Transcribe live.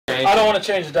I don't want to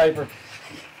change the diaper.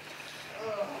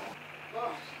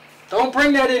 Don't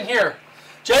bring that in here.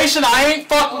 Jason, I ain't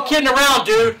fucking kidding around,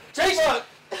 dude. Jason!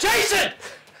 Jason!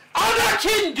 I'm not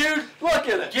kidding, dude. Look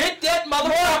at it. Get that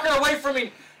motherfucker away from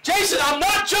me. Jason, I'm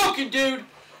not joking, dude.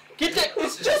 Get that.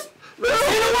 It's just. Get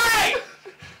away!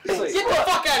 Get the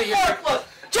fuck out of here. Look.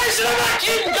 Jason, I'm not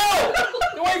kidding. Go!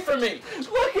 Get away from me.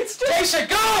 Look, it's just. Jason,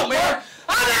 go, man.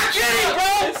 I'm not kidding,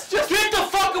 bro. It's just. Get the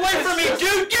fuck away from me,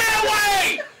 dude. Get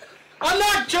away! I'm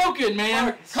not joking,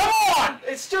 man. Come on.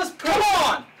 It's just. Come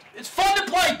on. It's fun to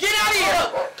play. Get out of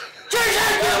here.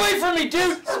 Jason, get away from me,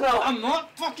 dude. I'm not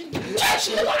fucking.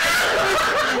 Jason.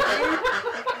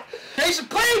 Jason,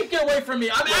 please get away from me.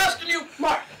 I'm asking you.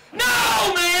 Mark.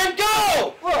 No, man,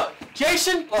 go. Look,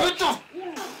 Jason,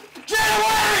 get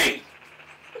away.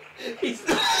 He's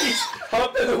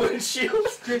humping the windshield.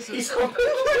 He's humping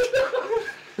the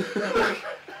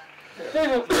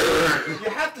windshield. You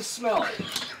have to smell it.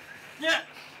 Yeah.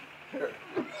 Here.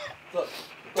 Look.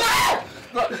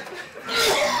 Look.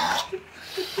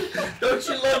 Don't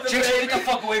you love the Jason, baby? Get the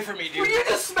fuck away from me, dude. Will you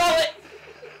just smell it?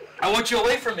 I want you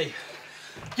away from me.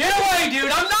 Get away, dude.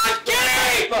 I'm not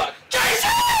kidding. Look.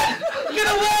 Jason! Get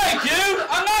away, dude.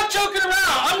 I'm not joking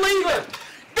around. I'm leaving.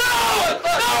 No!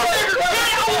 No, nigga.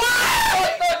 Get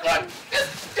away! Look.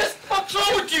 Just what's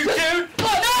wrong with you, dude?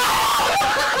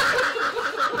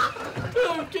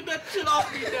 No! Get that shit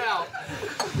off me now.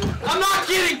 I'm not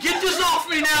kidding. Get this off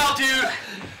me now, dude.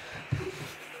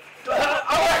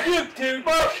 I want you, dude.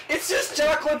 Mark, it's just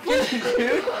chocolate pudding,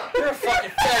 dude. You're a fucking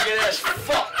faggot ass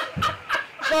fuck.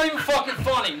 It's not even fucking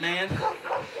funny, man.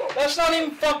 That's not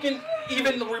even fucking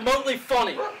even remotely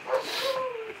funny.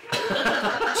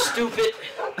 Stupid.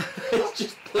 It's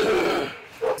just.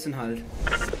 Listen halt.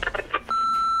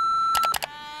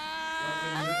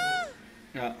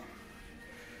 Ja.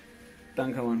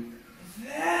 Danke, Mann.